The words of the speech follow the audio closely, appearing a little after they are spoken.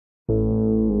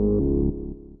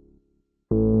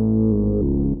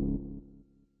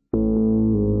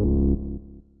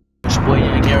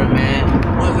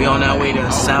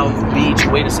South Beach.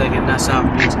 Wait a second, not South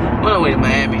Beach. We're on our way to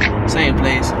Miami, same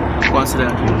place. Going to the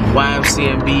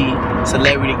Ymcmb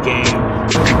celebrity game.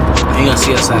 You gonna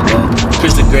see us out there.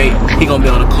 Chris the Great, he gonna be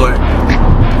on the court.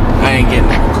 I ain't getting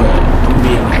on the court. I'm gonna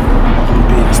be in there. I'm gonna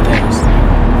be in the stands.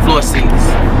 Floor seats.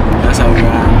 That's how we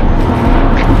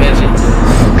ride. Vengeance.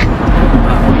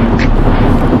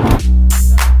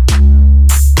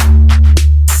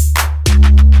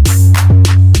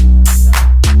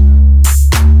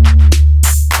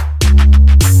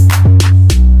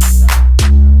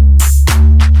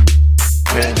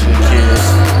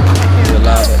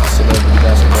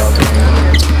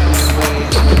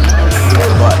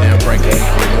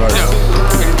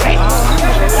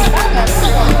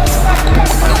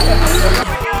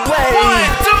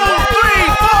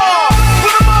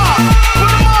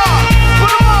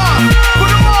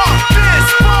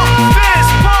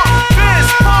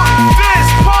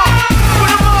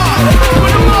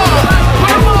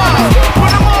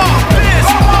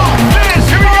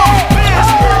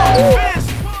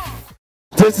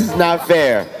 This is not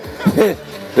fair.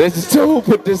 This is who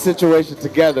put this situation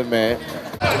together, man.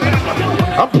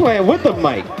 I'm playing with the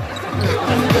mic.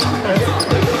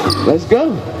 Let's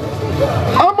go.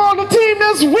 I'm on the team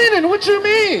that's winning. What you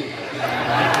mean?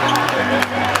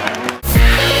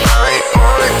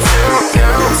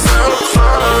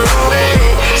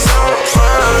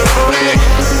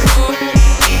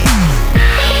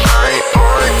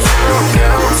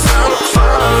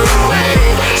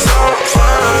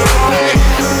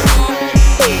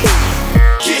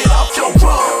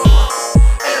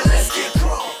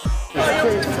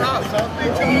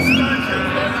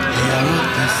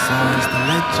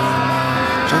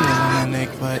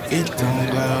 But it don't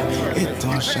glow, it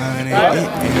don't shine, it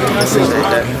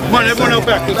Come on, everyone out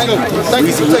back, let's go. Thank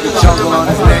you for taking the jungle on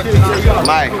his neck.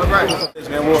 Mike.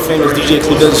 Man, world famous DJ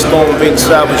who does Storm Big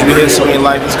Style, but you hear something in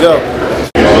life, let's go.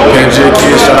 Pangea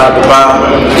kids, shout out to Bob.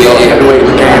 Heavyweight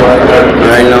the game right there.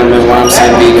 Right now, man,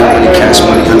 Ymcmb, got money, cash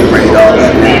money, honey, bring it all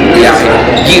that, man. We out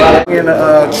here. In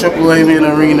the Triple A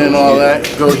arena and all that.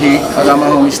 Go Heat. I got my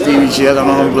homie Stevie G. I got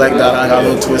my homie Black Dot. I got a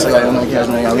little Twist. I got Young Money, Cash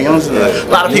Money. A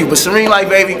lot of people. But Serene Life,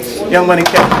 baby. Young Money,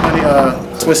 Cash Money.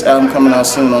 Twist album coming out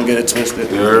soon. Don't get it twisted.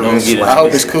 I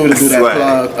hope it's cool to do that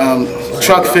plug.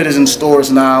 Truck Fit is in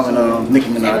stores now, and Nicki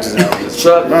Minaj's album.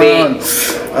 Truck Fit.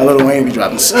 Lil Wayne be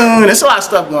dropping soon. There's a lot of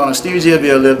stuff going on. Stevie G will be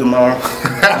able to live tomorrow.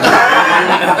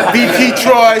 BP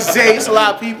Troy, Zay, it's a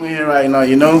lot of people here right now,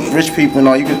 you know? Rich people and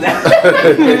all. You can.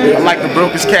 I'm like the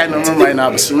brokest cat in the room right now,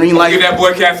 but Serene Life. Get that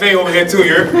boy Cafe over here too,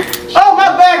 you're. Oh,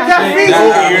 my bad, Cafe!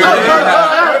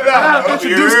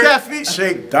 Introduce Cafe.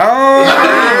 Shake down.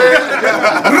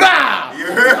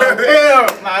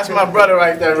 Nah, that's my brother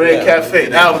right there, Red Cafe.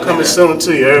 The album coming soon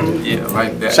too, you heard me? Yeah,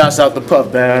 like that. Shouts out to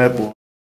Puff, bad boy.